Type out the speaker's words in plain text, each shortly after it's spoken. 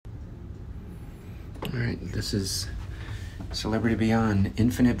All right, this is Celebrity Beyond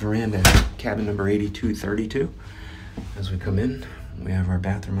Infinite Veranda, cabin number 8232. As we come in, we have our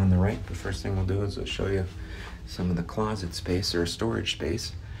bathroom on the right. The first thing we'll do is I'll show you some of the closet space or storage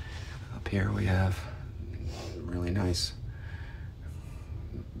space. Up here we have a really nice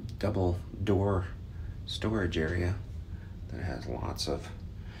double door storage area that has lots of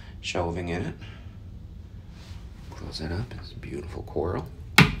shelving in it. Close that up, it's beautiful coral.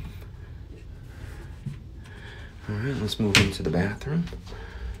 All right, let's move into the bathroom.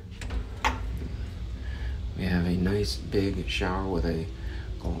 We have a nice big shower with a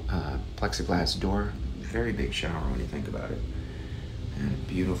plexiglass door. Very big shower when you think about it. And a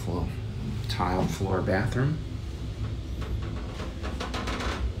beautiful tiled floor bathroom.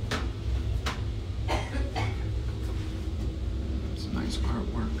 Some nice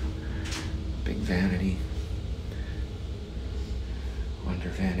artwork. Big vanity. Under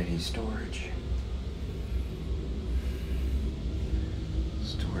vanity storage.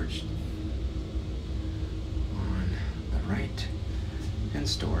 Storage on the right and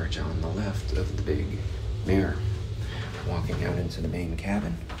storage on the left of the big mirror. Walking out into the main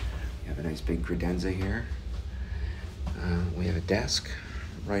cabin, we have a nice big credenza here. We have a desk,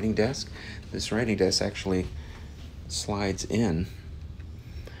 writing desk. This writing desk actually slides in,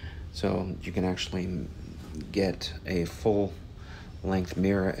 so you can actually get a full length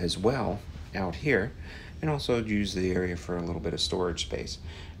mirror as well out here, and also use the area for a little bit of storage space.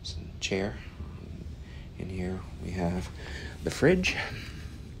 Some chair. In here we have the fridge.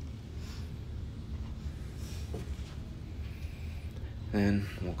 Then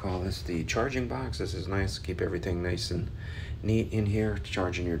we'll call this the charging box. This is nice, keep everything nice and neat in here,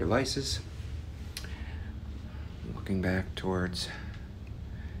 charging your devices. Looking back towards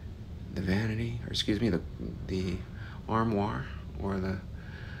the vanity, or excuse me, the armoire or the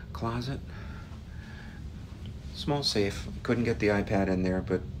closet. Small safe. Couldn't get the iPad in there,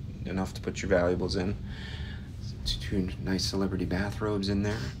 but enough to put your valuables in. Two nice celebrity bathrobes in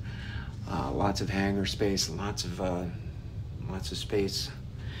there. Lots of hanger space, lots of space,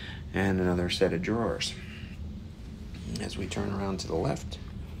 and another set of drawers. As we turn around to the left,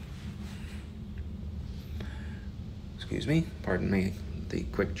 excuse me, pardon me, the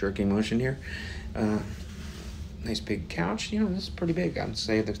quick jerking motion here. Nice big couch. You know, this is pretty big. I'm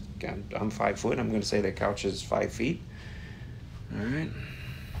say that I'm 5 foot. I'm going to say the couch is 5 feet. All right.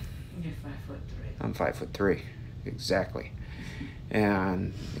 You're 5'3". I'm 5'3", exactly.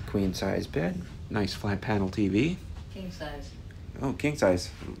 And the queen size bed. Nice flat panel TV. King size. Oh, king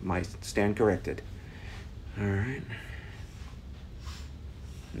size. My stand corrected. All right.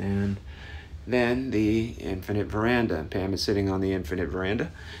 And then the infinite veranda. Pam is sitting on the infinite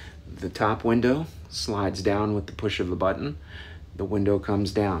veranda. The top window slides down with the push of the button. The window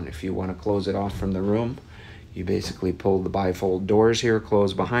comes down. If you want to close it off from the room, you basically pull the bifold doors here,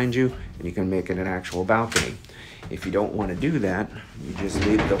 close behind you, and you can make it an actual balcony. If you don't want to do that, you just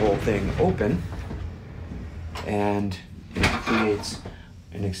leave the whole thing open, and it creates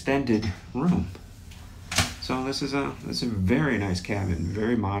an extended room. So this is a very nice cabin,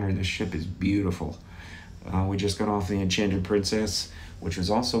 very modern. This ship is beautiful. We just got off the Enchanted Princess, which was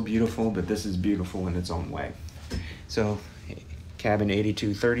also beautiful, but this is beautiful in its own way. So, cabin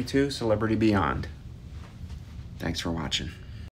 8232, Celebrity Beyond. Thanks for watching.